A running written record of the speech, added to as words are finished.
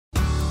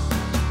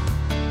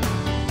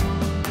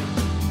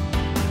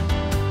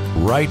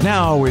Right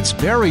now, it's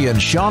Barry and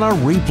Shauna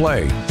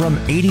Replay from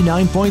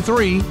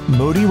 89.3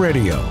 Moody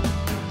Radio.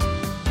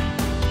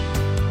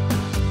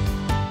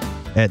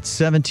 At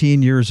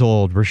 17 years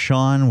old,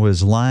 Rashawn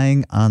was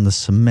lying on the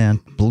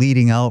cement,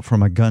 bleeding out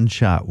from a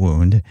gunshot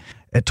wound.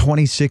 At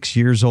 26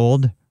 years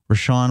old,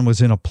 Rashawn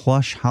was in a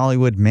plush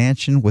Hollywood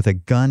mansion with a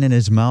gun in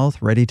his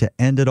mouth, ready to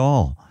end it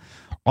all.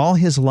 All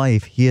his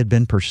life, he had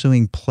been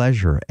pursuing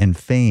pleasure and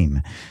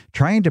fame,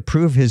 trying to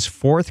prove his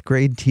fourth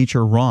grade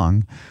teacher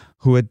wrong,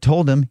 who had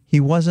told him he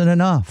wasn't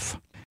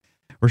enough.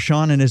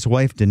 Rashawn and his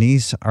wife,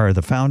 Denise, are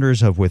the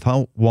founders of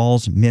Without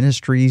Walls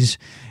Ministries,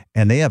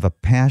 and they have a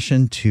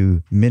passion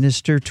to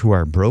minister to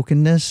our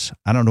brokenness.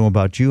 I don't know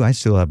about you, I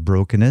still have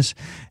brokenness,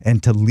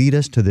 and to lead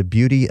us to the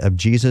beauty of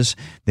Jesus.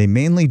 They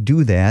mainly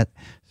do that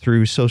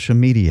through social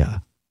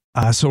media.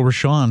 So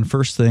Rashawn,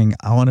 first thing,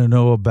 I want to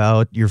know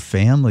about your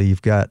family.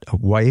 You've got a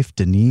wife,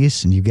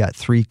 Denise, and you've got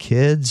 3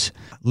 kids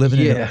living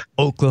in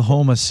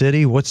Oklahoma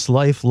City. What's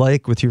life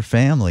like with your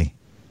family?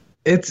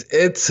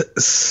 It's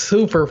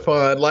super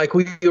fun. Like,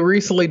 we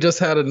recently just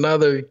had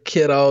another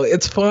kiddo.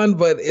 It's fun,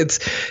 but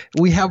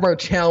we have our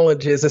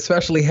challenges,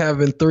 especially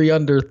having 3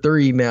 under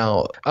 3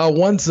 now.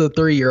 One's a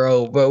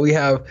 3-year-old, but we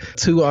have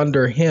 2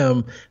 under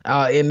him.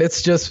 And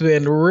it's just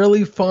been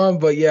really fun,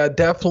 but yeah,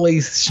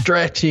 definitely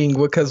stretching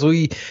because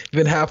we've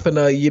been having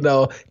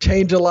to,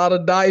 change a lot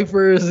of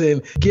diapers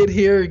and get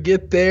here,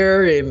 get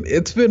there. And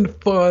it's been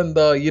fun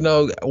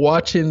though,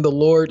 watching the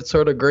Lord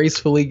sort of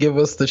gracefully give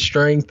us the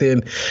strength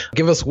and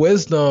give us wisdom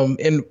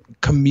and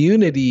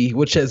community,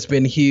 which has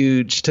been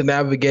huge to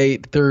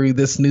navigate through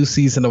this new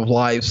season of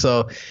life.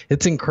 So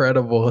it's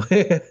incredible.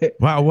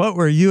 Wow. What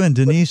were you and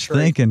Denise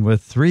thinking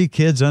with 3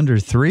 kids under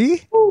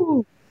 3?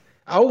 Ooh,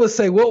 I would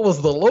say, what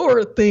was the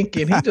Lord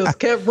thinking? He just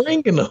kept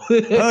bringing them.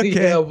 Okay.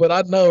 Yeah, but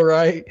I know,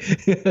 right?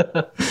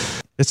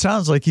 It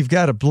sounds like you've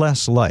got a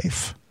blessed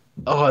life.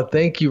 Oh,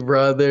 thank you,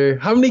 brother.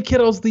 How many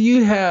kiddos do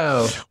you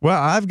have?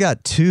 Well, I've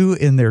got 2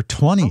 in their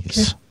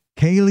 20s,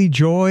 Kaylee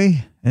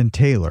Joy and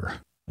Taylor,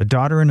 a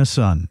daughter and a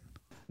son.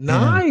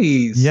 Nice.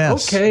 And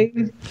yes. Okay.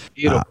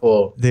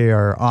 Beautiful. They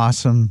are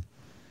awesome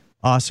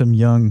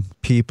young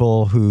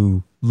people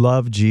who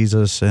love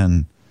Jesus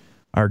and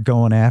are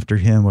going after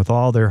him with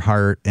all their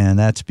heart. And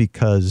that's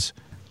because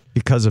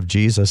of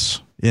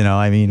Jesus. We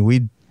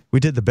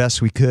did the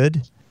best we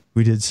could.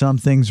 We did some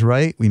things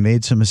right. We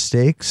made some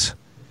mistakes.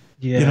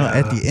 Yeah.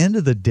 At the end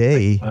of the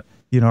day,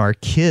 our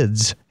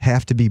kids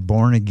have to be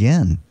born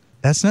again.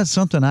 That's not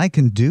something I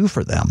can do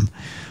for them.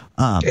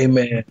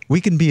 Amen. We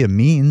can be a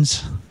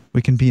means.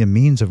 We can be a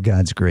means of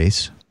God's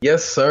grace.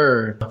 Yes,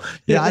 sir.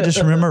 Yeah, I just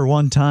remember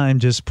one time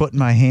just putting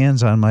my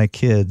hands on my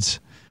kids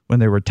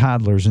when they were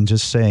toddlers and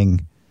just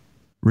saying,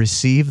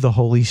 "Receive the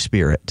Holy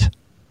Spirit."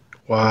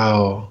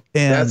 Wow.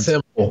 And that's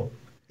simple.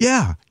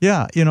 Yeah.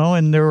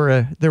 And there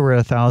were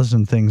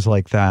 1,000 things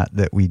like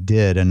that we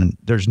did, and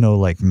there's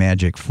no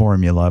magic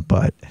formula,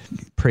 but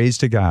praise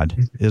to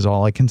God is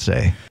all I can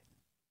say.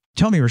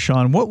 Tell me,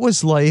 Rashawn, what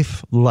was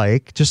life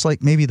like, just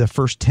like maybe the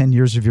first 10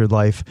 years of your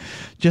life,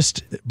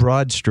 just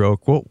broad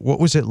stroke, what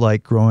was it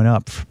like growing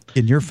up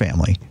in your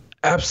family?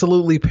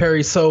 Absolutely,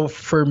 Perry. So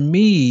for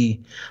me,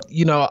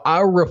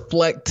 I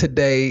reflect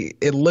today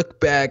and look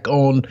back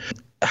on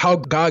how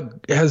God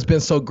has been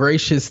so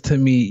gracious to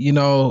me.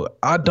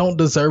 I don't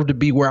deserve to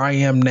be where I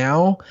am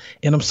now.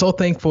 And I'm so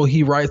thankful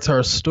he writes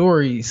our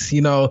stories.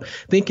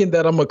 Thinking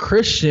that I'm a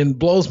Christian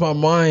blows my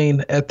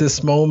mind at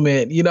this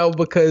moment,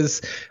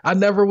 because I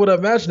never would have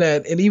imagined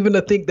that. And even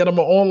to think that I'm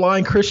an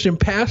online Christian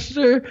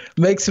pastor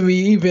makes me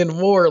even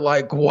more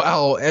like,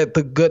 wow, at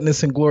the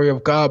goodness and glory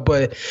of God.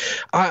 But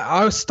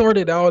I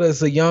started out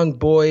as a young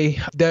boy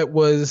that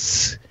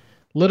was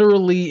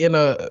literally in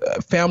a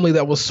family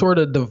that was sort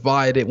of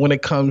divided when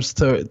it comes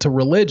to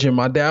religion.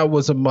 My dad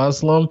was a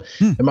Muslim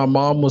and my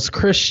mom was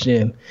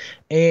Christian,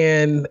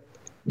 and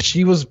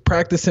she was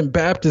practicing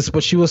Baptist,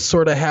 but she was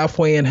sort of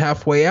halfway in,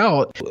 halfway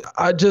out.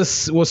 I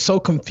just was so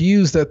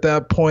confused at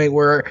that point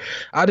where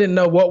I didn't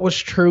know what was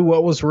true,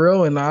 what was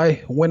real. And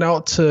I went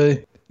out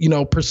to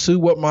pursue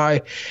what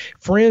my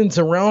friends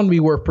around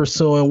me were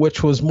pursuing,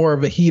 which was more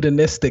of a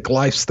hedonistic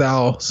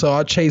lifestyle. So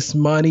I chased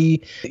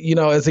money,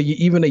 as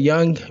even a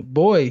young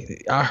boy.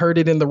 I heard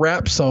it in the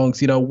rap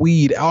songs,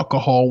 weed,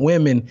 alcohol,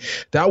 women.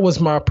 That was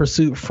my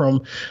pursuit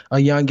from a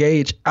young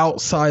age.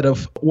 Outside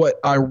of what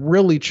I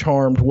really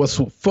charmed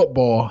was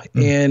football.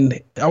 And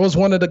I was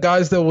one of the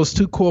guys that was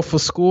too cool for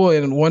school.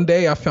 And one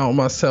day I found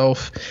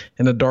myself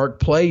in a dark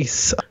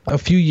place. A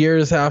few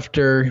years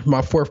after my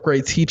 4th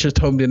grade teacher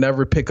told me to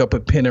never pick up a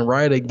pen and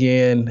write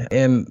again.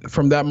 And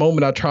from that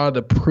moment, I tried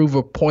to prove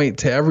a point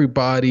to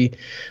everybody.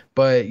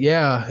 But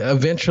yeah,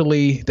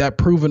 eventually that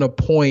proving a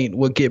point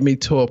would get me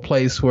to a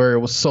place where it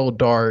was so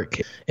dark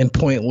and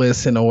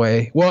pointless in a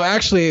way. Well,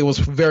 actually, it was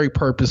very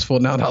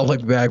purposeful now that I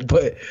look back.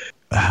 But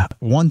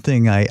one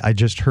thing I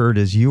just heard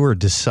is you were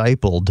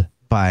discipled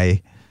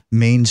by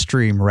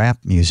mainstream rap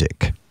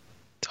music.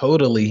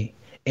 Totally.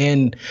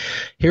 And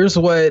here's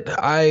what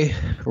I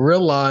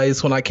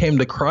realized when I came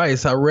to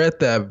Christ. I read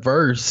that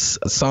verse,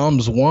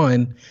 Psalms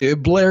 1.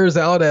 It blares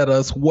out at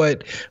us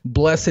what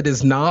blessed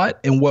is not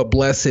and what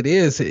blessed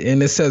is.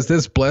 And it says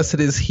this: blessed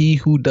is he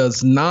who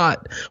does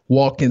not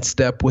walk in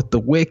step with the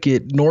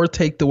wicked, nor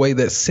take the way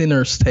that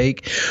sinners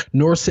take,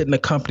 nor sit in the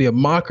company of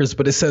mockers.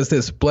 But it says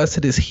this: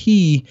 blessed is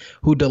he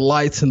who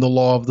delights in the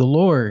law of the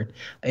Lord.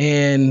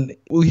 And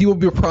he will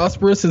be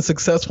prosperous and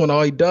successful in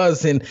all he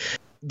does. And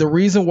the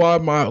reason why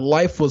my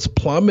life was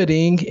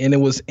plummeting and it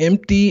was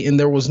empty and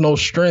there was no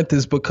strength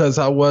is because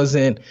I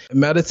wasn't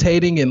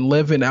meditating and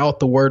living out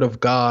the word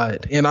of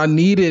God. And I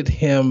needed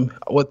him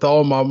with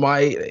all my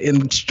might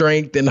and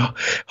strength and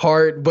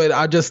heart, but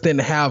I just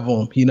didn't have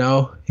him,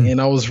 and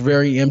I was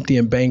very empty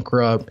and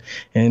bankrupt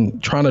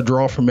and trying to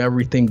draw from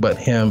everything but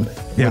him,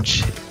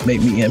 which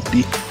made me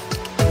empty.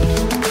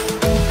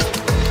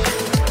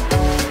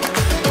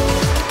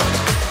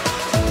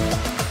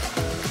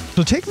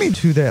 So take me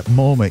to that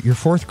moment. Your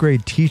fourth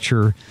grade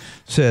teacher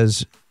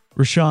says,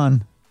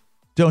 Rashawn,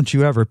 don't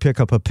you ever pick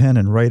up a pen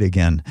and write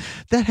again.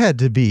 That had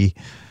to be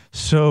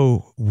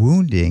so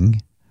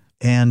wounding,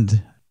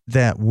 and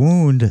that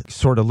wound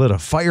sort of lit a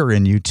fire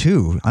in you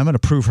too. I'm going to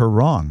prove her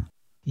wrong.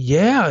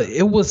 Yeah,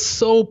 it was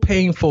so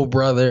painful,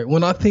 brother.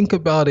 When I think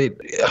about it,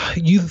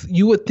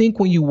 you would think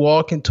when you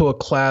walk into a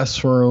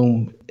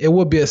classroom, it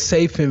would be a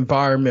safe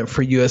environment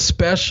for you,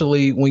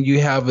 especially when you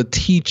have a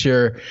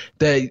teacher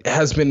that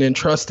has been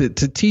entrusted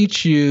to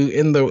teach you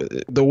in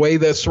the way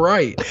that's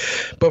right.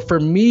 But for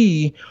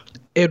me,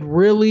 it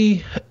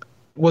really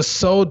was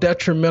so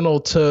detrimental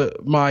to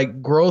my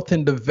growth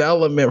and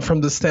development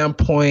from the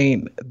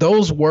standpoint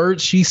those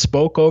words she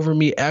spoke over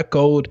me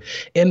echoed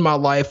in my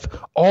life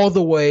all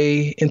the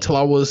way until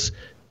I was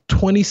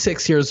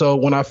 26 years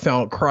old when I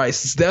found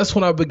Christ. That's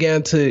when I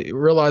began to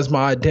realize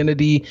my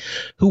identity,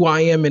 who I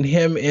am in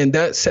him, and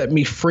that set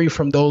me free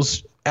from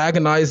those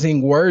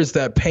agonizing words,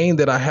 that pain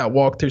that I had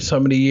walked through so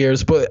many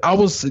years. But I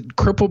was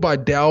crippled by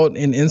doubt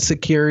and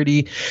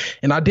insecurity,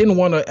 and I didn't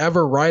want to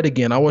ever write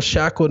again. I was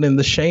shackled in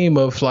the shame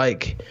of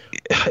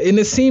and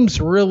it seems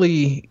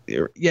really,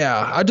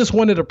 I just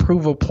wanted to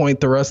prove a point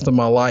the rest of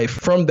my life.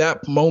 From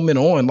that moment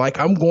on,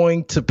 I'm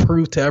going to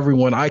prove to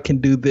everyone I can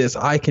do this,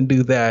 I can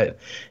do that,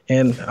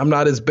 and I'm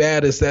not as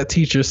bad as that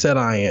teacher said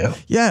I am.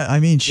 Yeah,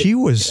 I mean, she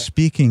was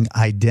speaking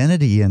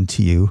identity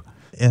into you,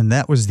 and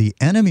that was the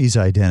enemy's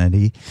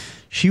identity.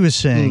 She was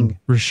saying,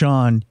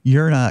 Rashawn,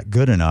 you're not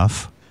good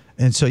enough.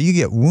 And so you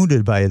get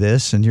wounded by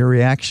this, and your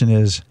reaction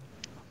is,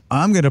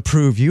 I'm going to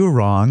prove you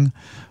wrong.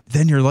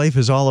 Then your life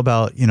is all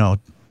about,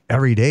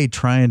 every day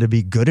trying to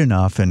be good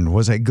enough. And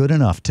was I good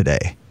enough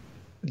today?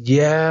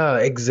 Yeah,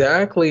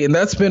 exactly. And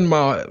that's been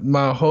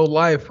my whole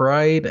life,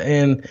 right?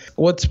 And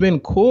what's been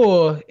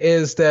cool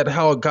is that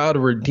how God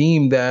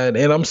redeemed that.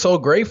 And I'm so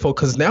grateful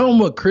because now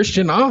I'm a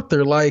Christian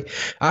author.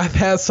 I've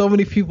had so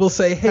many people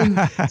say, hey,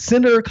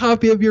 send her a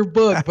copy of your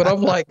book. But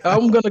I'm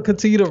I'm going to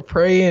continue to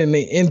pray and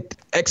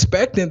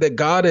expecting that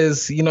God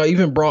has,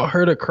 even brought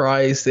her to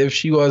Christ if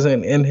she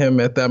wasn't in him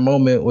at that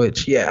moment,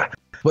 which, yeah.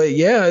 But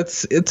yeah,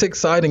 it's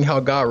exciting how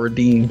God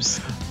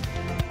redeems.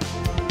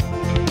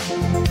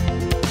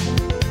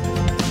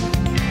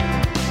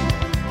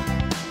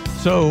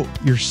 So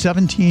you're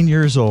 17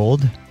 years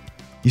old.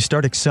 You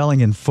start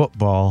excelling in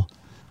football.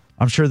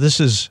 I'm sure this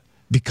has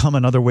become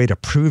another way to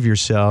prove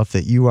yourself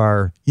that you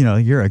are,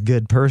 you're a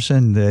good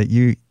person, that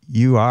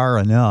you are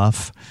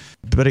enough.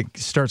 But it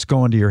starts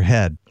going to your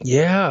head.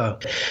 Yeah.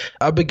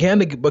 I began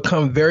to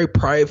become very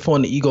prideful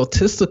and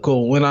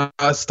egotistical when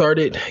I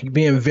started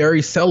being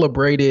very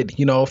celebrated,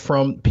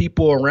 from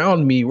people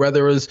around me,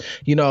 whether it was,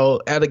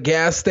 at a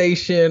gas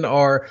station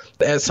or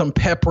at some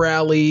pep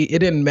rally. It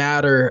didn't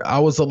matter. I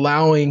was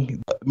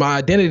allowing my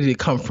identity to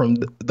come from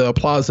the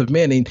applause of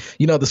men. And,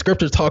 the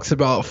scripture talks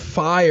about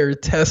fire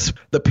tests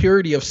the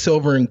purity of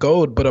silver and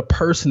gold, but a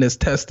person is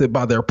tested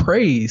by their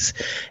praise.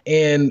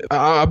 And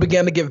I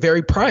began to get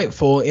very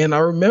prideful. And I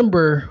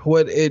remember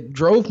what it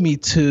drove me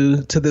to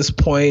this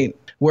point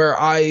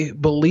where I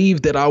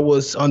believed that I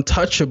was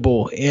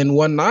untouchable. And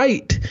one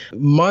night,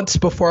 months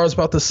before I was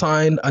about to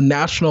sign a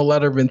national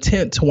letter of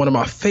intent to one of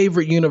my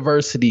favorite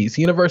universities,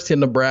 University of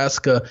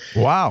Nebraska,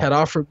 had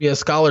offered me a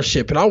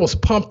scholarship. And I was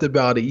pumped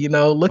about it,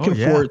 looking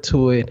forward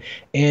to it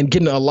and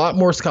getting a lot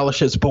more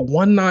scholarships. But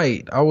one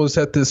night I was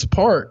at this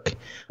park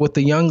with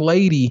a young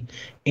lady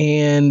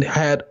and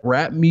had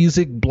rap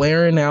music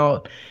blaring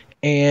out.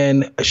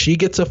 And she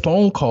gets a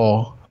phone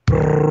call,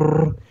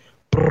 brrr,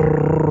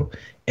 brrr,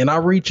 and I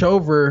reach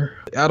over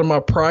out of my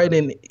pride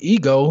and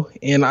ego,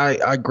 and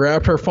I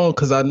grabbed her phone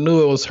because I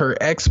knew it was her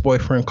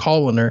ex-boyfriend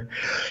calling her.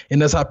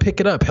 And as I pick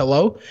it up,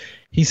 hello,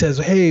 he says,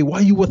 hey,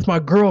 why you with my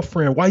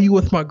girlfriend? Why you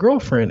with my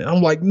girlfriend? And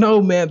I'm like,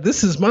 no, man,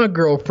 this is my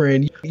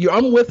girlfriend.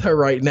 I'm with her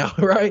right now,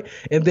 right?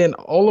 And then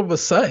all of a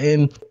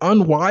sudden,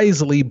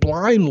 unwisely,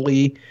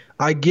 blindly,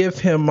 I give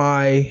him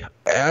my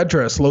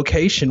address,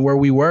 location where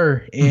we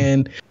were,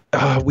 and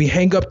we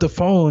hang up the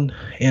phone,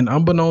 and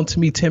unbeknown to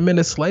me, 10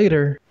 minutes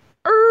later,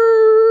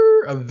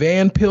 a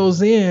van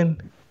pulls in,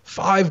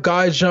 5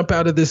 guys jump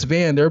out of this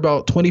van. They're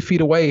about 20 feet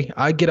away.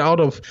 I get out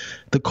of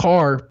the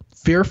car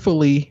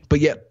fearfully, but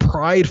yet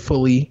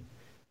pridefully.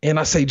 And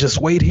I say, just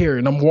wait here.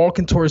 And I'm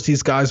walking towards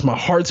these guys. My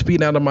heart's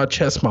beating out of my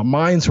chest. My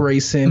mind's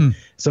racing.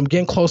 As I'm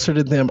getting closer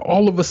to them,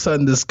 all of a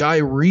sudden, this guy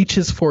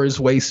reaches for his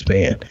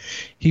waistband.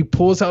 He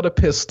pulls out a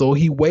pistol.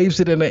 He waves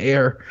it in the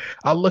air.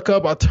 I look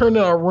up, I turn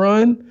and I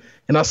run,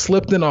 and I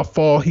slipped and I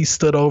fall. He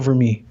stood over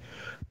me.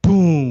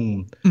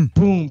 Boom,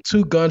 boom,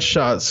 2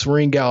 gunshots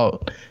ring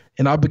out.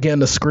 And I began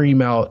to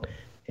scream out.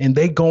 And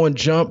they go and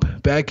jump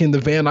back in the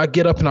van. I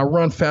get up and I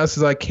run fast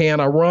as I can.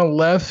 I run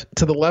left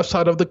to the left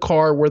side of the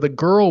car where the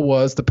girl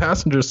was, the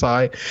passenger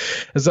side.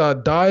 As I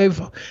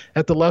dive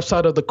at the left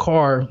side of the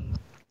car,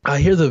 I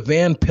hear the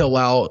van pill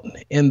out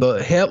in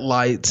the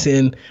headlights,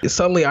 and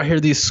suddenly I hear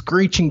these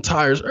screeching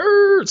tires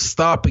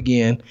stop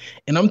again.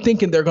 And I'm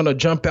thinking they're going to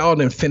jump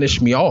out and finish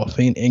me off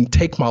and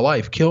take my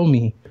life, kill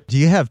me. Do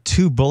you have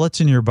 2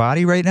 bullets in your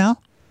body right now?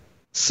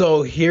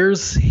 So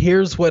here's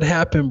what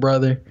happened,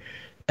 brother.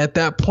 At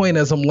that point,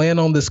 as I'm laying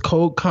on this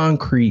cold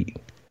concrete,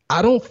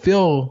 I don't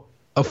feel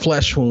a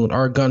flesh wound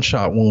or a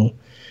gunshot wound.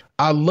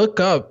 I look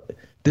up.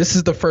 This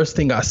is the first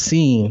thing I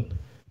seen.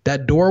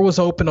 That door was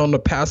open on the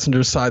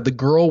passenger side. The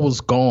girl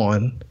was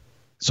gone.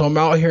 So I'm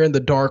out here in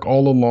the dark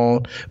all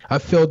alone. I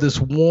feel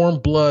this warm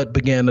blood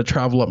began to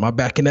travel up my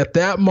back. And at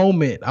that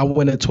moment, I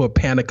went into a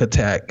panic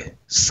attack,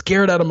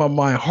 scared out of my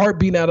mind, heart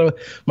beating out of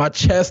my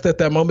chest at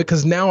that moment,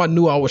 because now I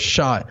knew I was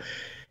shot.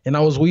 And I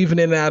was weaving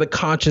in and out of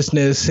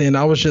consciousness, and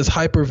I was just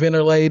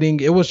hyperventilating.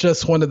 It was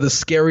just one of the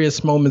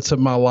scariest moments of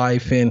my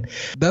life. And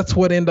that's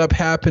what ended up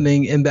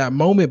happening in that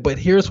moment. But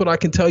here's what I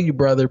can tell you,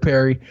 Brother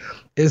Perry,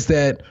 is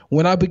that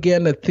when I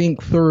began to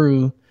think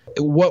through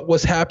what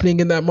was happening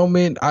in that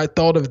moment, I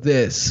thought of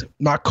this.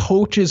 My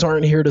coaches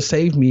aren't here to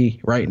save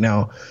me right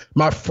now.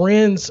 My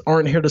friends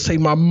aren't here to save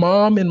me. My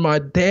mom and my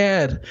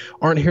dad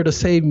aren't here to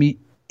save me.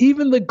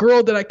 Even the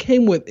girl that I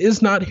came with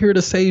is not here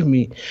to save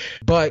me.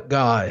 But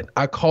God,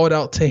 I called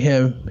out to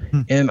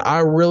him, and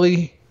I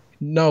really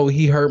know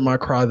he heard my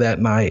cry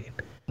that night.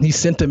 He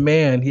sent a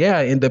man,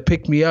 and to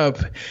pick me up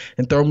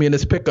and throw me in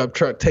his pickup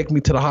truck, take me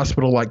to the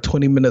hospital like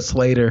 20 minutes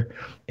later.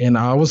 And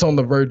I was on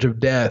the verge of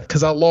death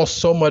because I lost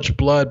so much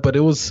blood, but it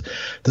was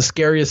the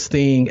scariest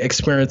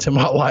experience in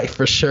my life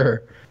for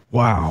sure.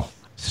 Wow.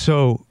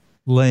 So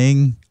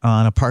laying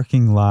on a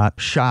parking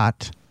lot,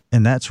 shot,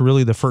 and that's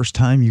really the first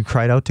time you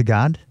cried out to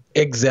God?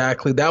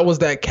 Exactly. That was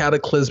that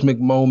cataclysmic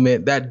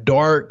moment, that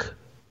dark,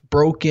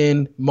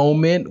 broken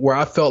moment where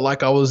I felt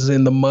like I was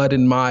in the mud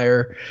and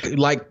mire.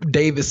 Like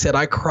David said,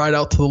 I cried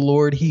out to the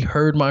Lord. He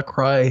heard my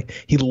cry.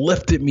 He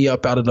lifted me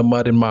up out of the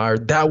mud and mire.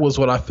 That was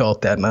what I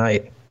felt that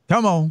night.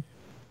 Come on.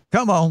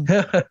 Come on.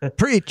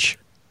 Preach.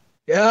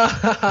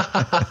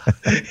 Yeah.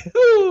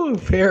 Ooh,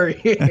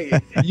 Perry,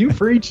 you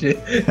preach it.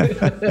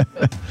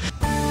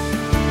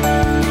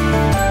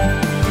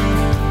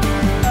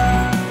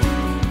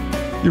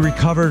 You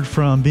recovered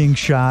from being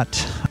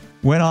shot,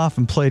 went off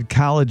and played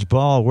college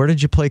ball. Where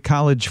did you play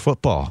college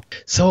football?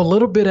 So a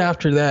little bit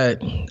after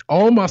that,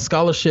 all my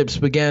scholarships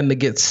began to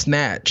get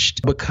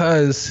snatched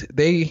because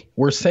they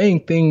were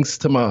saying things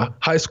to my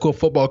high school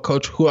football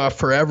coach, who I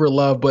forever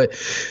love, but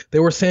they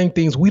were saying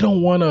things, we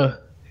don't want a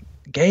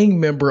gang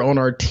member on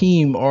our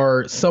team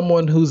or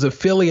someone who's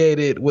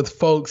affiliated with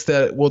folks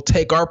that will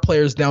take our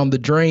players down the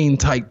drain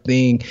type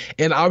thing.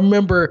 And I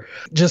remember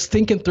just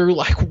thinking through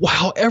like,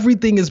 wow,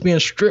 everything is being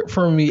stripped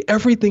from me.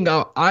 Everything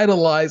I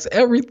idolize,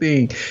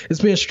 everything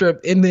is being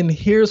stripped. And then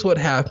here's what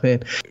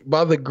happened.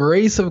 By the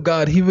grace of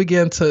God, he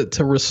began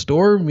to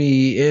restore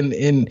me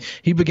and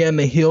he began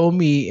to heal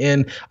me.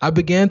 And I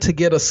began to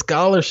get a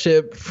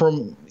scholarship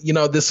from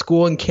this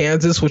school in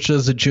Kansas, which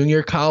is a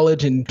junior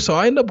college. And so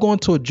I ended up going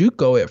to a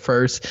JUCO at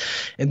first.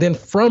 And then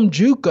from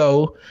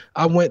JUCO,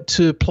 I went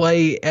to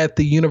play at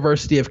the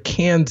University of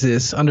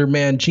Kansas under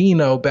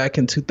Mangino back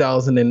in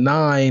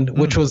 2009,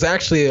 which was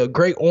actually a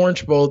great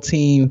Orange Bowl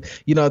team.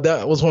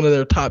 That was one of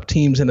their top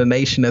teams in the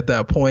nation at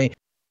that point.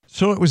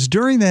 So it was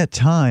during that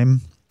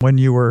time when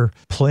you were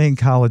playing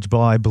college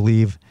ball, I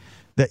believe,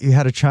 that you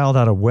had a child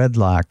out of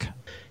wedlock.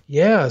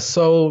 Yeah.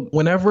 So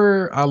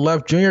whenever I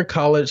left junior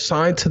college,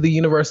 signed to the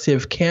University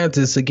of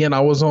Kansas, again,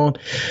 I was on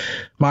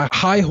my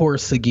high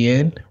horse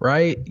again,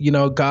 right?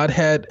 God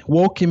had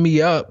woken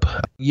me up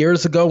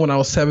years ago when I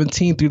was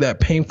 17 through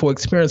that painful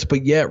experience,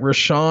 but yet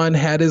Rashawn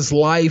had his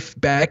life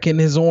back in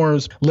his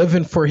arms,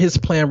 living for his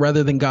plan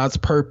rather than God's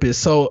purpose.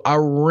 So I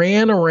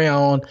ran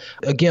around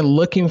again,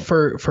 looking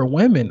for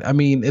women. I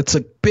mean, it's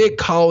a big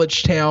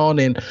college town,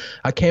 and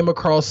I came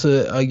across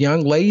a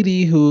young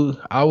lady who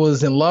I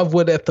was in love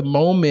with at the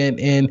moment.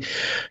 And,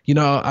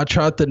 I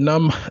tried to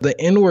numb the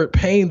inward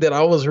pain that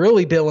I was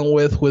really dealing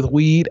with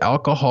weed,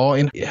 alcohol,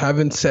 and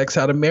having sex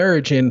out of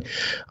marriage. And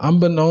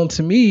unbeknown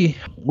to me,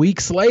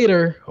 weeks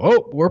later,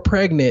 we're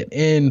pregnant.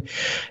 And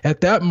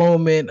at that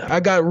moment,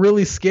 I got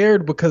really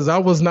scared because I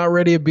was not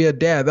ready to be a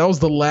dad. That was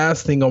the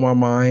last thing on my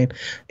mind.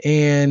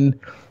 And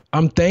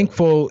I'm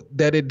thankful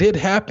that it did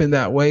happen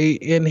that way.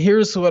 And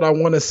here's what I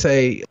want to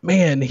say.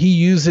 Man, he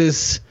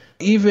uses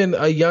even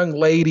a young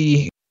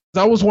lady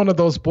I was one of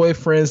those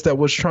boyfriends that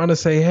was trying to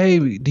say,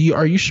 hey,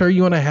 are you sure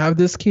you want to have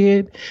this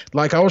kid?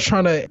 Like I was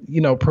trying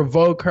to,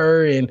 provoke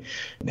her and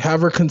have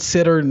her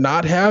consider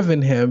not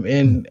having him.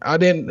 And I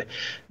didn't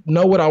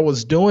know what I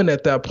was doing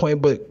at that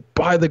point, but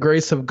by the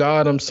grace of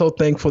God, I'm so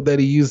thankful that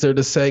he used her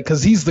to say,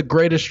 because he's the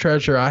greatest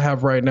treasure I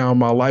have right now in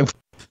my life.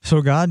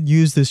 So God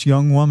used this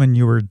young woman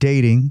you were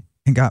dating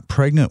and got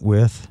pregnant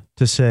with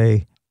to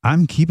say,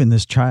 I'm keeping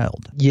this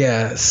child.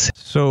 Yes.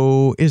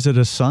 So is it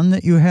a son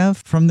that you have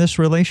from this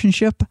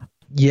relationship?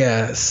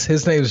 Yes.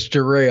 His name's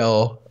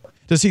Jarrell.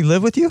 Does he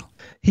live with you?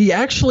 He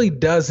actually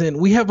doesn't.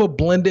 We have a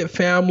blended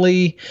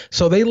family.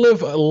 So they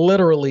live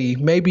literally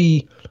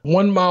maybe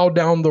 1 mile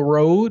down the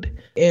road.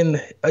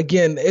 And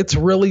again, it's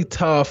really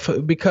tough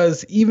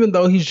because even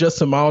though he's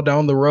just a mile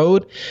down the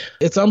road,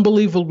 it's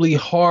unbelievably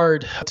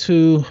hard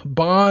to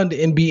bond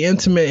and be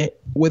intimate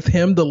with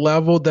him the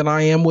level that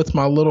I am with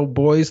my little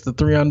boys, the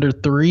 3 under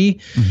 3.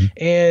 Mm-hmm.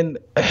 And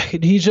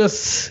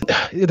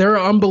they're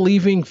an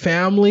unbelieving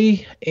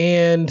family,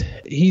 and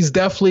he's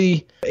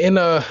definitely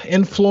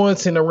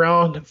influencing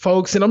around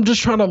folks. And I'm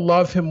just trying to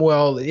love him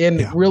well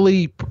and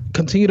really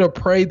continue to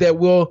pray that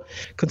we'll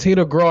continue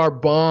to grow our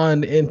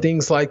bond and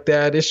things like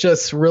that. It's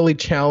just really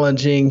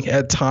challenging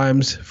at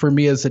times for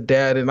me as a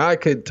dad. And I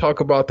could talk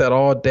about that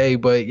all day,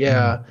 but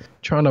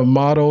trying to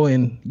model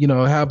and,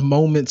 have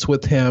moments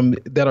with him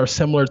that are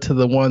similar to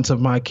the ones of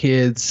my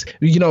kids,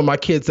 my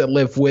kids that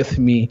live with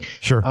me,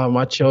 sure,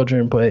 my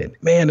children. But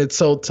man, it's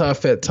so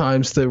tough at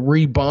times to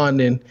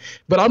rebond,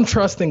 but I'm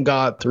trusting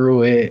God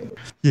through it.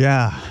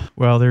 Yeah.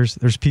 Well,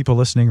 there's people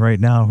listening right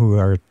now who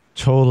are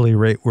totally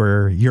right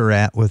where you're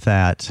at with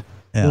that.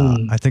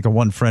 I think of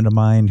one friend of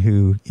mine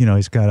who,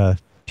 he's got a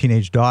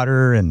teenage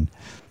daughter and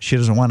she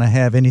doesn't want to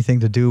have anything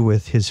to do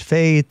with his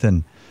faith.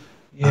 And,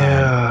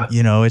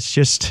 it's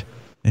just,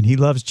 and he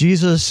loves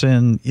Jesus.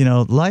 And,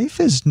 life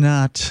is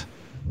not,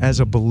 as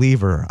a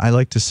believer, I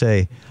like to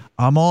say,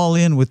 I'm all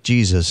in with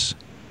Jesus,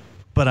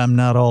 but I'm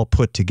not all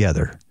put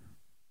together.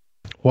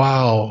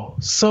 Wow.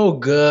 So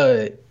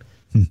good.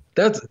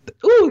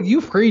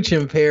 You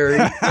preaching, Perry.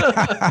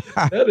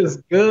 That is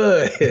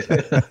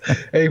good.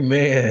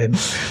 Amen.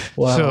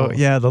 Wow.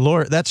 So, the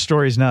Lord, that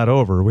story's not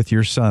over with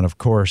your son, of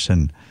course.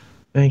 And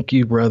thank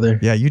you, brother.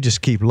 Yeah, you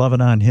just keep loving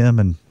on him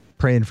and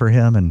praying for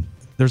him. And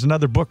there's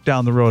another book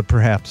down the road,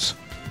 perhaps.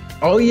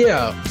 Oh,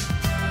 yeah.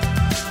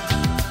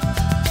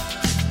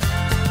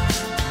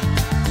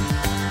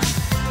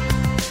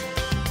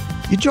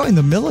 You joined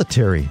the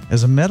military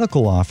as a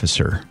medical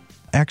officer.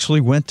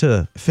 Actually went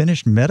to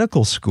finish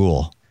medical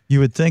school. You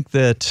would think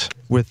that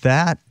with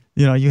that,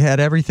 you had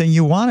everything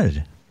you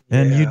wanted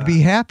and you'd be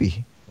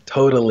happy.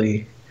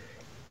 Totally.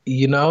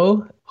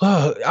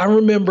 I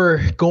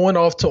remember going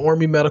off to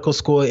Army Medical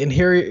School, and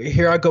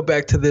here I go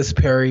back to this,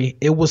 Perry.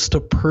 It was to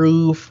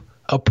prove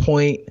a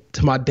point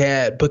to my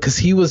dad because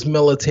he was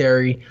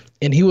military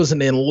and he was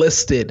an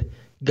enlisted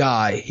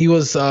guy. He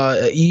was an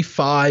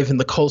E5 in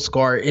the Coast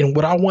Guard. And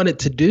what I wanted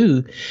to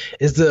do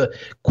is to,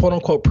 quote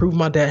unquote, prove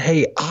my dad,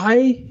 hey,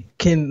 I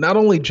can not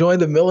only join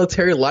the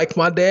military like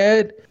my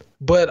dad,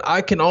 but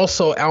I can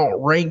also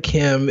outrank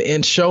him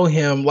and show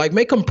him,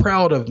 make him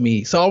proud of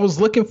me. So I was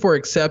looking for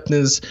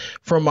acceptance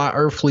from my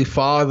earthly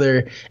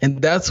father.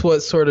 And that's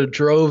what sort of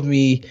drove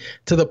me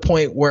to the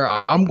point where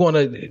I'm going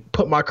to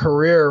put my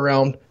career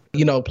around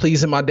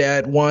pleasing my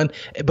dad, one,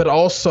 but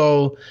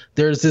also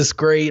there's this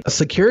great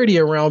security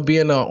around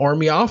being an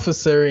Army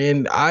officer,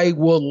 and I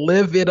will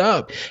live it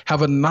up,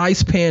 have a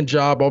nice paying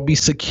job. I'll be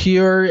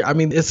secure. I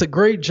mean, it's a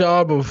great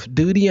job of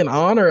duty and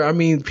honor. I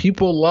mean,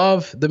 people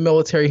love the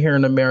military here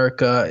in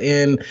America.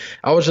 And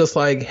I was just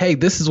like, hey,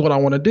 this is what I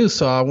want to do.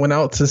 So I went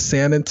out to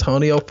San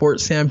Antonio,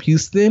 Fort Sam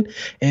Houston,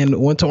 and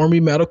went to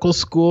Army Medical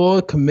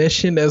School,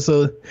 commissioned as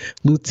a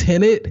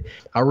lieutenant.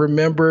 I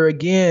remember,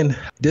 again,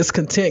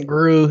 discontent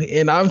grew,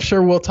 and I'm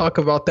sure we'll talk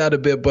about that a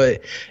bit, but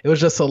it was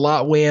just a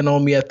lot weighing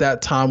on me at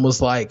that time. Was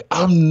like,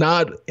 I'm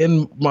not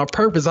in my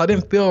purpose. I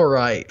didn't feel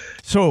right.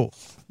 So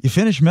you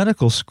finish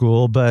medical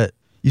school, but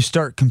you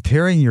start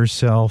comparing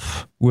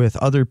yourself with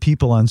other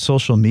people on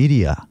social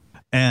media,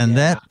 and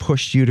that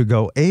pushed you to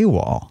go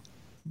AWOL.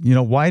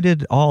 Why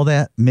did all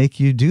that make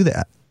you do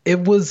that?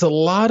 It was a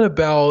lot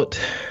about...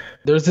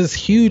 There's this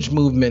huge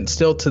movement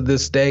still to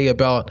this day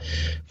about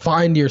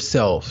find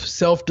yourself,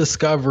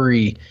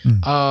 self-discovery,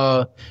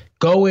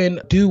 go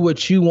and do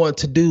what you want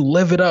to do,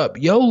 live it up.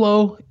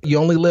 YOLO, you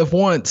only live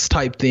once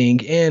type thing.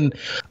 And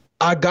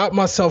I got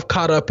myself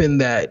caught up in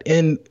that.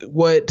 And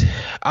what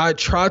I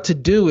tried to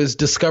do is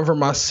discover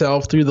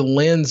myself through the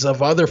lens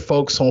of other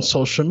folks on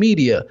social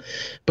media.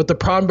 But the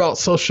problem about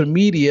social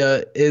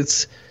media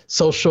is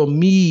social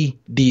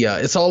media.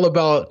 It's all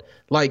about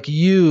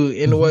you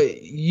and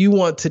what you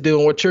want to do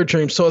and what your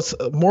dreams. So it's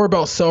more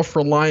about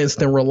self-reliance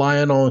than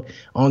relying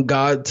on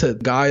God to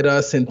guide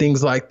us and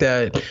things like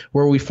that,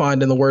 where we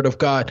find in the Word of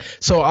God.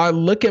 So I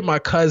look at my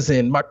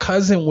cousin. My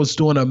cousin was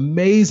doing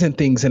amazing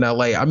things in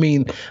LA. I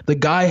mean, the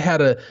guy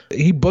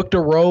he booked a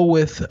role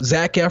with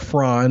Zac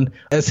Efron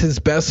as his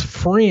best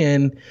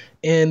friend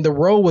and the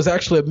role was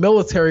actually a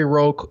military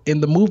role,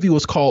 and the movie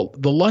was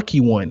called The Lucky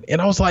One.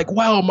 And I was like,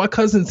 wow, my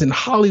cousin's in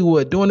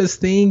Hollywood doing his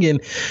thing,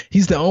 and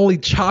he's the only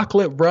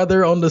chocolate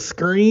brother on the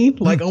screen,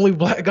 like only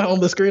black guy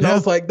on the screen. I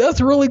was like, that's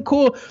really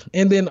cool.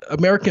 And then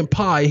American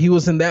Pie, he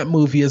was in that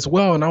movie as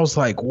well. And I was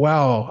like,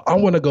 wow, I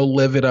want to go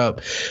live it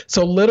up.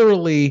 So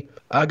literally,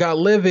 I got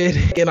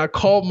livid and I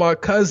called my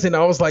cousin.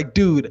 I was like,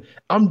 dude,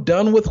 I'm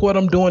done with what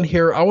I'm doing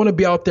here. I want to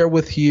be out there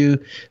with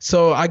you.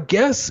 So I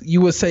guess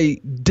you would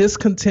say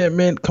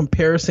discontentment,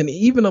 comparison,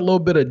 even a little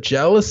bit of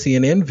jealousy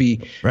and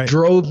envy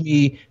drove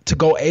me to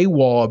go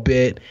AWOL a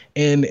bit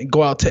and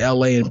go out to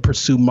LA and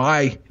pursue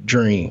my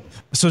dream.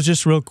 So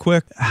just real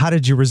quick, how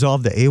did you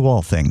resolve the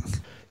AWOL thing?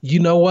 You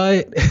know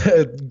what?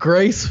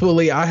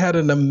 Gracefully, I had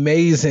an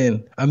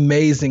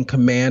amazing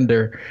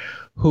commander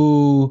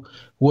who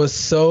was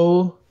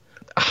so,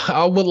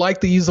 I would like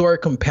to use the word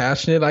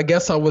compassionate. I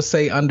guess I would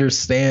say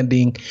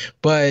understanding,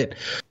 but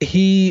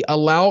he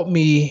allowed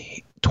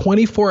me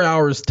 24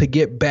 hours to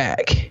get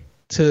back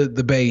to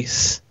the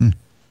base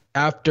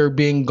after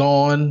being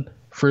gone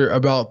for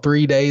about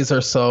 3 days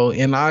or so.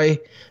 And I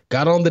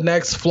got on the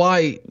next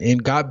flight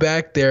and got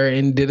back there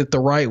and did it the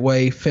right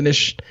way,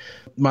 finished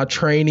my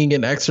training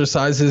and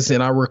exercises,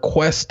 and I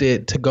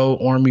requested to go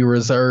Army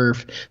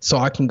Reserve so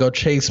I can go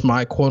chase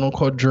my quote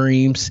unquote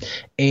dreams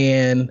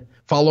and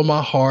follow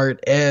my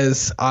heart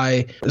as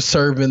I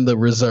serve in the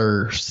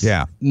reserves.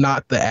 Yeah.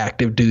 Not the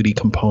active duty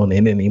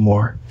component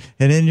anymore.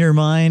 And in your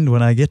mind,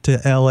 when I get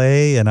to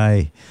LA and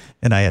I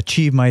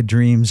achieve my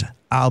dreams,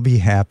 I'll be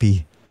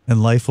happy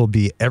and life will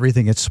be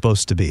everything it's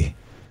supposed to be.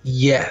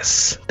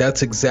 Yes,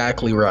 that's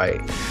exactly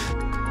right.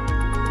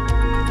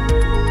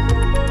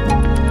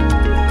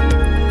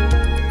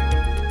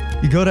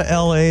 You go to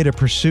LA to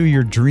pursue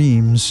your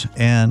dreams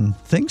and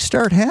things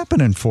start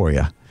happening for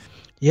you.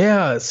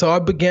 Yeah, so I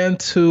began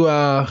to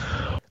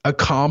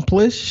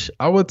accomplish,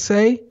 I would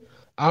say.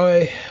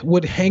 I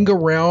would hang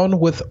around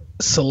with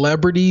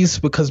celebrities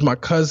because my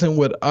cousin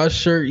would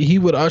usher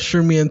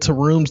me into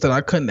rooms that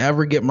I couldn't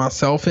ever get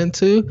myself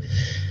into,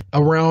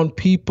 around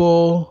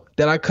people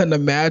that I couldn't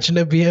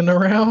imagine being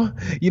around,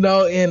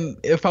 and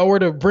if I were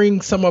to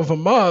bring some of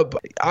them up,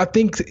 I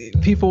think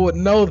people would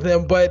know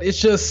them, but it's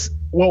just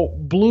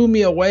what blew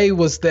me away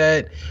was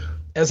that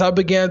as I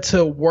began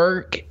to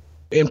work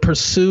and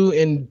pursue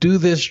and do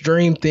this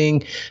dream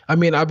thing, I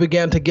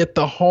began to get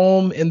the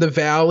home in the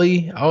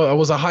Valley. I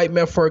was a hype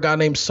man for a guy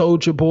named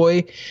Soulja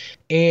Boy,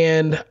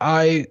 and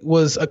I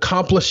was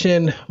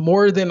accomplishing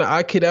more than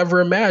I could ever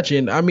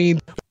imagine.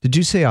 Did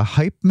you say a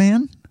hype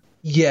man?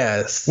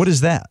 Yes. What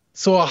is that?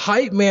 So a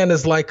hype man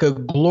is like a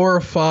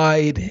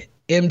glorified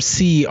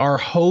MC or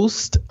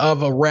host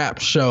of a rap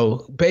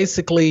show.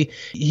 Basically,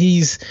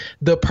 he's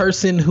the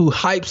person who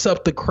hypes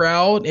up the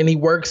crowd, and he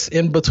works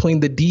in between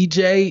the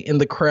DJ and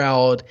the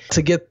crowd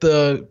to get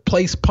the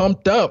place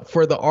pumped up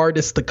for the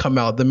artist to come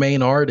out, the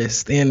main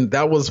artist. And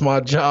that was my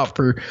job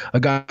for a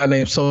guy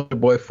named Soulja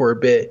Boy for a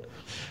bit.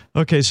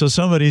 Okay, so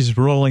somebody's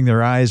rolling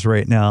their eyes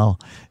right now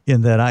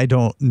in that I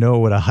don't know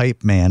what a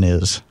hype man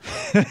is.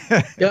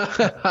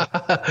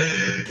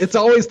 It's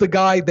always the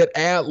guy that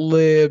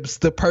ad-libs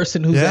the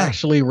person who's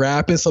actually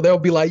rapping. So they'll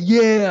be like,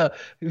 yeah,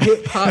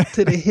 hip hop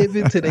to the hip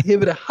to the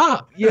hip to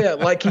hop. Yeah,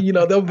 like,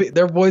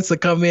 their voice will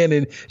come in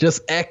and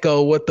just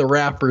echo what the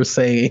rapper's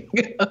saying.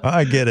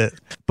 I get it.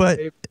 But,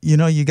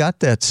 you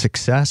got that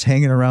success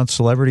hanging around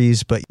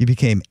celebrities, but you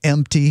became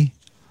empty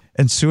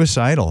and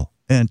suicidal.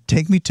 And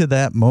take me to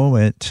that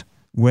moment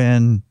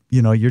when,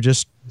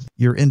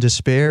 you're in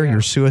despair,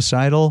 you're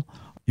suicidal,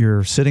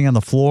 you're sitting on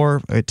the floor.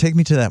 Take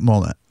me to that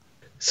moment.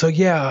 So,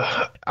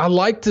 yeah, I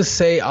like to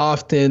say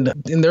often,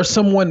 and there's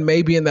someone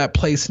maybe in that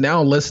place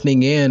now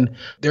listening in,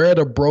 they're at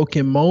a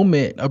broken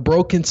moment, a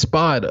broken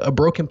spot, a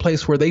broken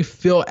place where they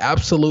feel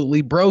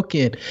absolutely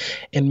broken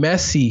and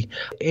messy.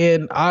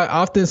 And I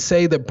often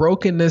say that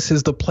brokenness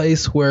is the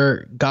place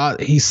where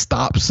God, he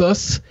stops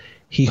us.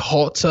 He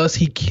halts us,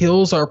 he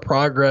kills our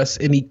progress,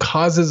 and he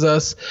causes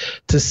us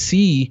to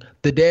see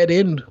the dead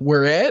end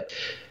we're at.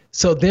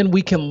 So then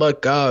we can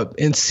look up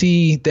and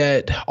see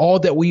that all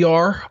that we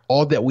are,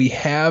 all that we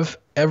have,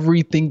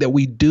 everything that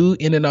we do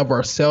in and of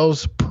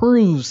ourselves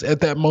proves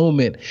at that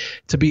moment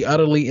to be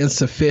utterly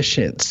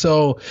insufficient.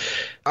 So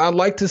I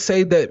like to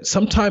say that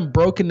sometimes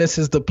brokenness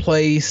is the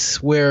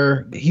place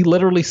where he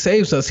literally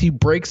saves us. He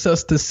breaks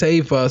us to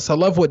save us. I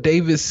love what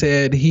David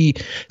said. He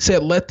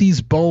said, let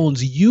these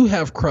bones you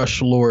have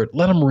crushed, Lord,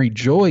 let them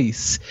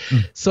rejoice.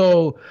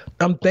 So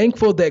I'm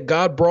thankful that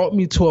God brought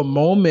me to a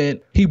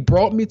moment. He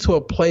brought me to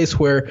a place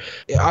where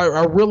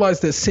I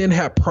realized that sin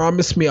had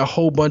promised me a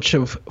whole bunch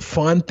of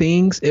fun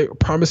things. It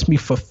promised me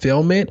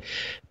fulfillment.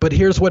 But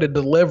here's what it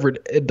delivered.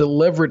 It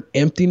delivered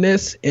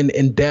emptiness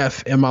and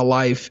death in my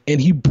life. And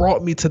he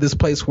brought me to this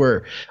place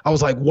where I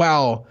was like,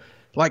 wow,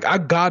 like I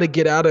got to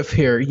get out of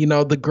here.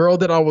 The girl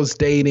that I was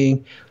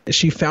dating,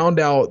 she found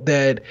out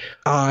that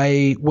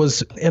I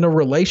was in a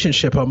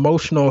relationship,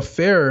 emotional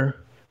affair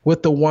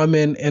with the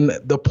woman in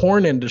the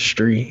porn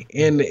industry.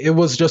 And it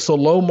was just a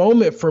low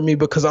moment for me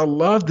because I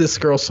loved this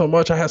girl so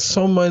much. I had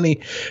so many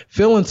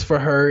feelings for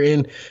her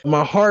and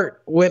my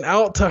heart went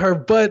out to her.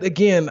 But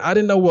again, I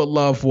didn't know what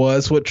love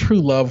was, what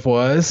true love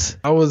was.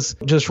 I was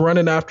just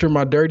running after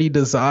my dirty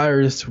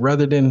desires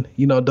rather than,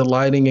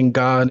 delighting in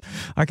God.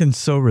 I can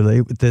so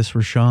relate with this,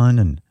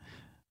 Rashawn, and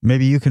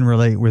maybe you can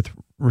relate with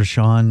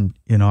Rashawn.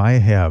 I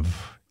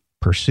have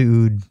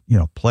pursued,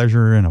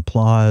 pleasure and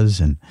applause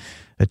and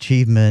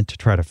achievement to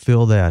try to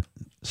fill that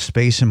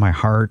space in my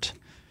heart.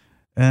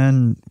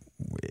 And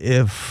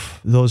if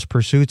those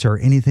pursuits are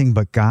anything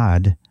but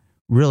God,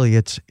 really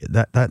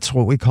that's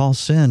what we call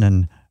sin.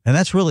 And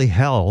that's really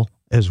hell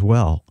as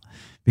well.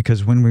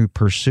 Because when we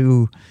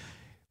pursue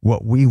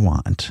what we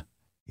want,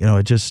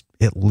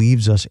 it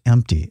leaves us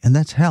empty, and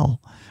that's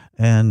hell.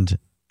 And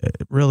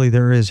really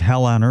there is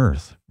hell on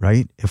earth,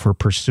 right? If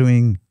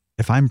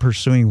I'm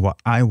pursuing what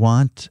I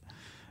want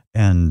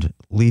and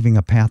leaving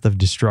a path of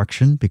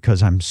destruction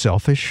because I'm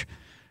selfish,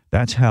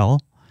 that's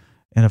hell.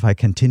 And if I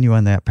continue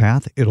on that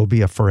path, it'll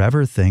be a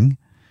forever thing.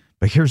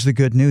 But here's the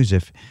good news.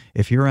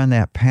 If you're on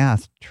that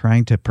path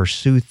trying to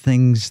pursue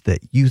things that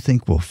you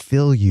think will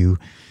fill you,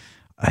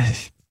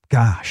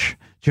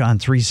 John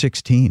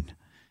 3:16,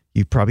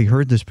 you've probably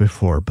heard this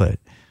before, but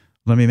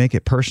let me make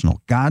it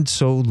personal. God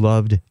so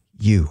loved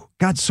you.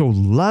 God so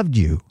loved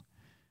you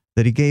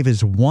that he gave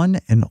his one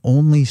and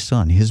only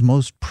son, his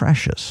most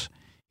precious.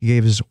 He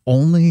gave his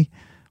only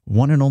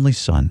one and only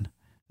son,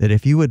 that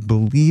if you would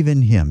believe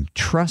in him,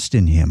 trust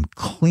in him,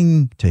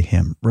 cling to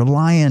him,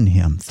 rely on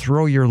him,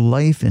 throw your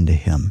life into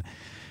him,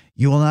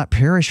 you will not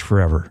perish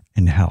forever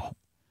in hell.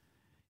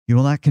 You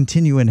will not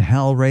continue in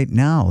hell right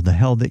now, the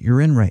hell that you're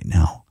in right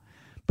now,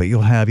 but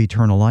you'll have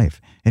eternal life.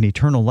 And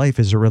eternal life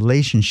is a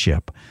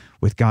relationship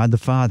with God the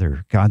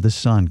Father, God the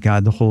Son,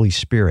 God the Holy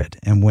Spirit.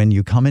 And when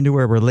you come into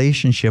a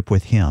relationship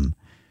with him,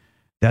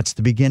 that's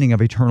the beginning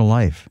of eternal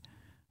life.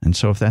 And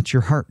so if that's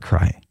your heart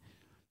cry,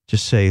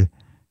 just say,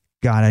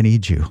 God, I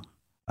need you.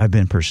 I've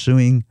been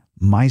pursuing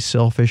my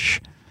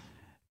selfish,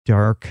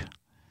 dark,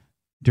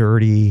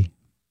 dirty,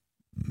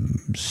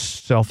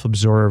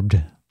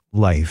 self-absorbed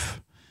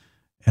life.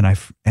 And I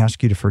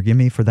ask you to forgive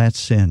me for that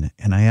sin.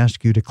 And I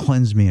ask you to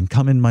cleanse me and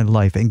come in my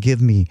life and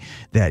give me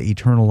that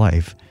eternal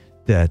life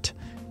that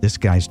this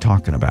guy's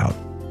talking about.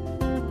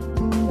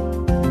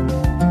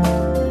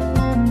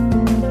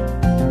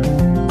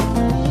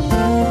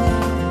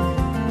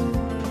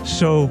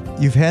 So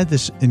you've had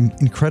this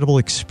incredible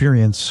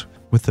experience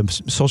with the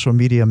social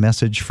media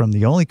message from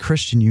the only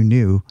Christian you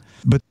knew,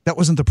 but that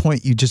wasn't the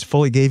point. You just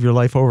fully gave your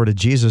life over to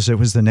Jesus. It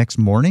was the next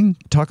morning.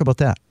 Talk about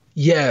that.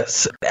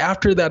 Yes.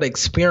 After that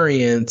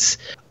experience,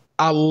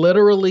 I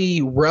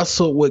literally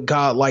wrestled with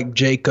God like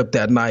Jacob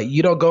that night.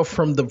 You don't go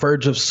from the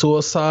verge of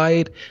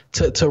suicide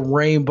to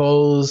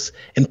rainbows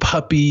and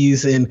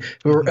puppies and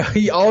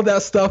all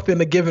that stuff in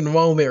a given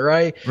moment,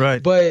 right?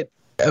 Right. But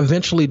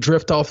eventually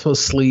drift off to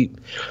sleep.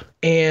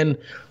 And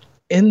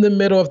in the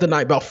middle of the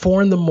night, about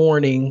 4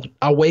 a.m,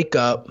 I wake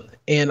up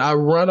and I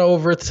run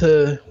over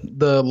to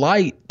the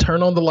light,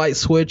 turn on the light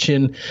switch,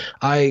 and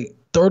I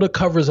throw the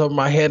covers over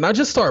my head and I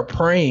just start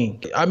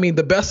praying. I mean,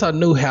 the best I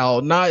knew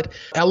how, not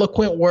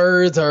eloquent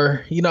words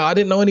or, I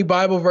didn't know any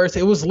Bible verse.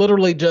 It was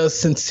literally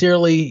just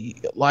sincerely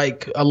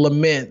like a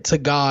lament to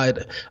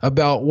God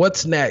about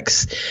what's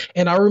next.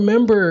 And I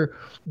remember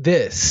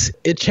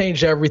it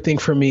changed everything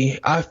for me.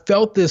 I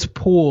felt this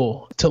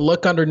pull to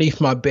look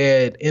underneath my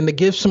bed. And to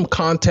give some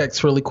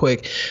context really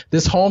quick,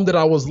 this home that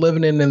I was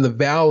living in the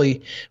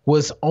valley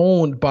was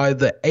owned by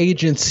the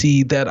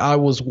agency that I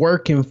was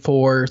working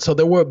for. So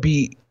there would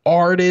be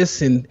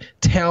artists and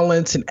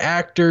talents and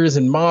actors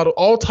and model,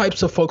 all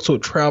types of folks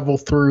would travel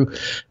through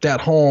that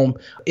home.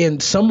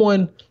 And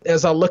someone,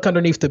 as I look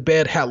underneath the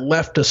bed, had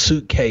left a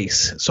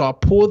suitcase. So I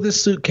pull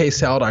this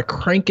suitcase out, I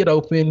crank it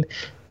open,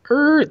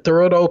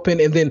 throw it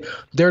open, and then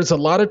there's a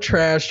lot of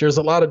trash, there's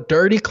a lot of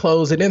dirty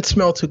clothes. It didn't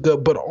smell too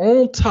good, but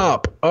on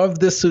top of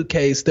this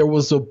suitcase there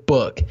was a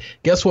book.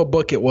 Guess what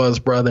book it was,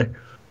 brother?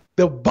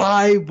 The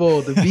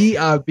Bible, the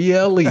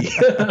Bible.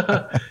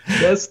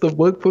 That's the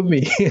book for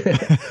me.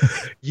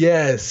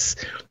 Yes.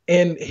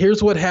 And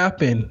here's what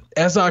happened.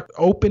 As I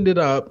opened it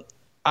up,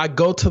 I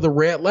go to the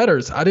red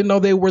letters. I didn't know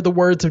they were the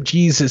words of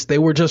Jesus. They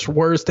were just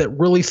words that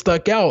really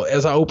stuck out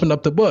as I opened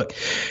up the book.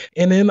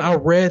 And then I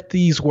read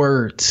these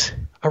words.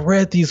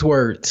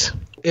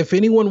 If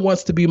anyone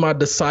wants to be my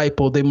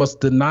disciple, they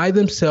must deny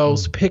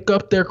themselves, pick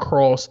up their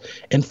cross,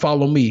 and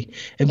follow me.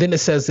 And then it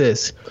says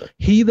this: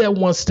 he that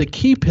wants to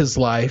keep his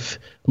life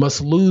must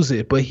lose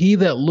it, but he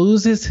that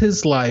loses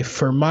his life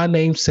for my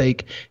name's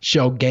sake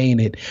shall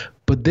gain it.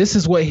 But this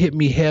is what hit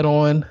me head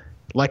on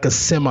like a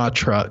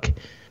semi-truck.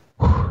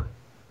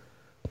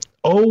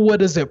 Oh, what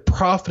does it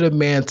profit a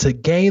man to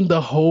gain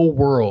the whole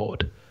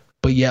world,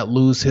 but yet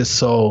lose his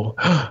soul?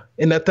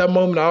 And at that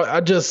moment, I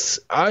just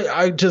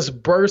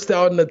burst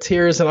out into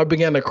tears and I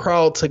began to cry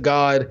out to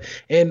God.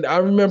 And I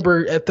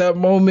remember at that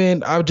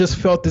moment, I just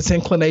felt this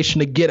inclination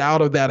to get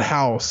out of that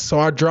house. So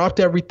I dropped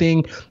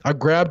everything. I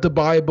grabbed the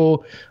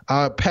Bible.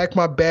 I packed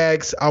my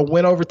bags. I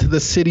went over to the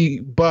city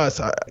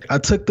bus. I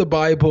took the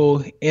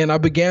Bible and I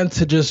began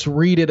to just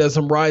read it as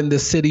I'm riding the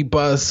city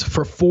bus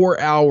for 4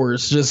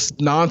 hours, just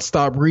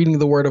nonstop reading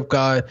the Word of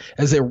God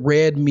as it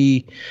read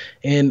me.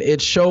 And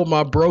it showed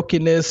my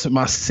brokenness,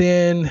 my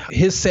sin,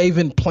 His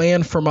saving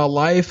plan for my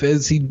life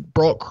as He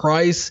brought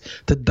Christ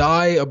to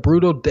die a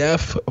brutal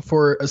death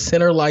for a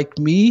sinner like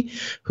me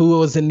who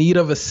was in need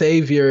of a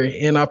Savior.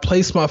 And I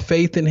placed my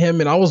faith in Him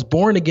and I was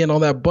born again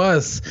on that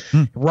bus.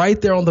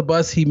 Right there on the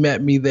bus, He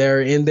met me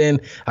there. And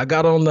then I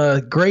got on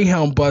the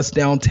Greyhound bus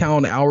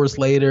downtown hours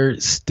later,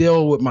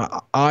 still with my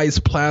eyes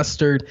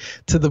plastered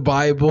to the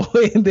Bible.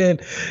 And then,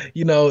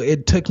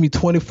 it took me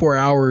 24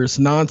 hours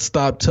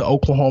nonstop to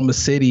Oklahoma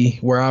City,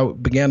 where I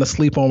began to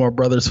sleep on my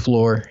brother's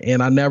floor.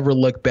 And I never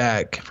looked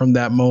back from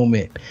that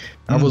moment.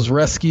 I was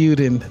rescued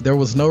and there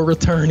was no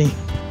returning.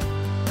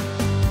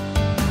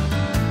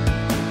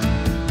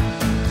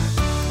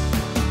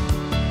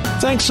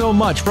 Thanks so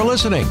much for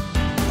listening.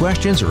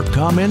 Questions or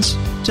comments?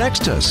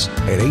 Text us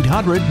at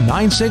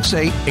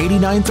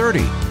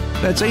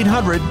 800-968-8930. That's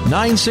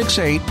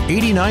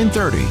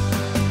 800-968-8930.